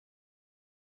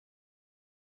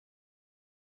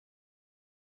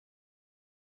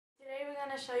Today we're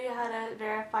going to show you how to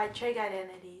verify trig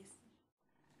identities.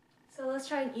 So let's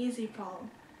try an easy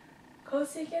problem.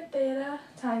 Cosecant theta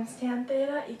times tan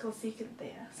theta equals secant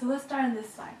theta. So let's start on this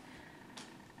side.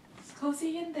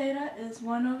 Cosecant theta is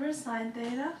 1 over sine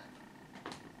theta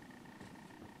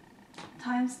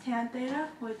times tan theta,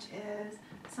 which is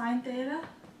sine theta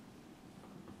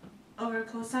over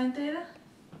cosine theta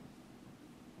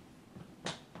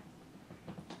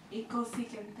equals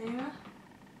secant theta.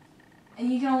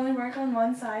 And you can only work on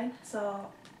one side,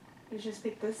 so you just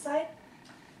pick this side.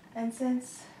 And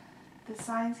since the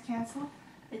sines cancel,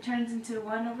 it turns into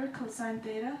 1 over cosine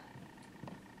theta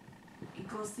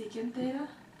equals secant theta.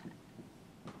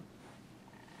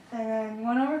 And then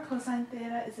 1 over cosine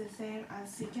theta is the same as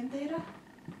secant theta.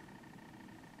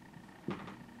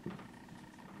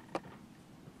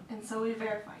 And so we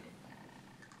verified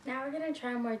it. Now we're going to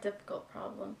try a more difficult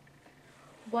problem.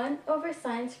 1 over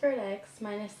sine squared x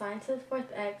minus sine to the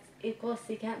fourth x equals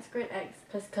secant squared x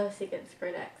plus cosecant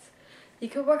squared x. You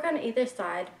could work on either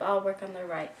side, but I'll work on the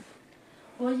right.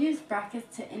 We'll use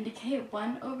brackets to indicate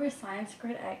 1 over sine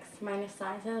squared x minus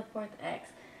sine to the fourth x,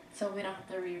 so we don't have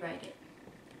to rewrite it.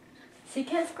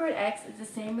 Secant squared x is the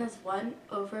same as 1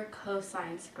 over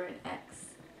cosine squared x.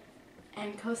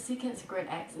 And cosecant squared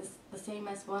x is the same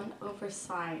as 1 over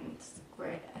sine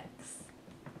squared x.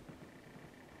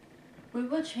 We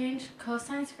will change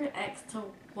cosine squared x to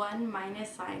 1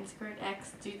 minus sine squared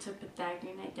x due to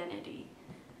Pythagorean identity.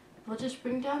 We'll just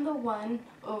bring down the 1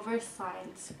 over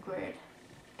sine squared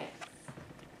x.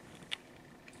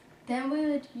 Then we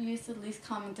would use the least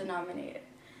common denominator,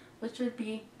 which would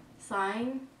be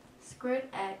sine squared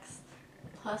x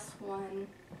plus 1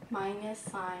 minus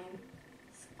sine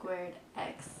squared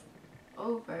x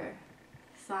over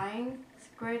sine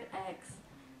squared x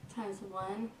times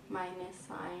 1 minus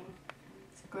sine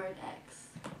squared x.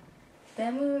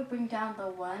 Then we would bring down the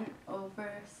 1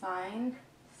 over sine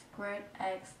squared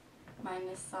x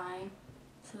minus sine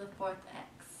to the fourth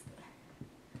x.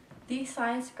 These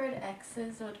sine squared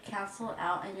x's would cancel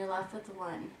out and you're left with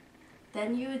 1.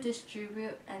 Then you would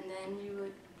distribute and then you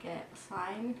would get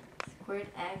sine squared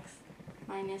x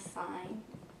minus sine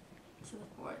to the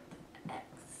fourth x.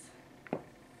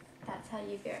 That's how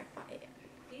you verify it.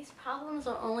 These problems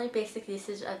are only basic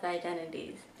usage of the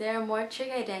identities. There are more trig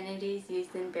identities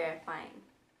used in verifying.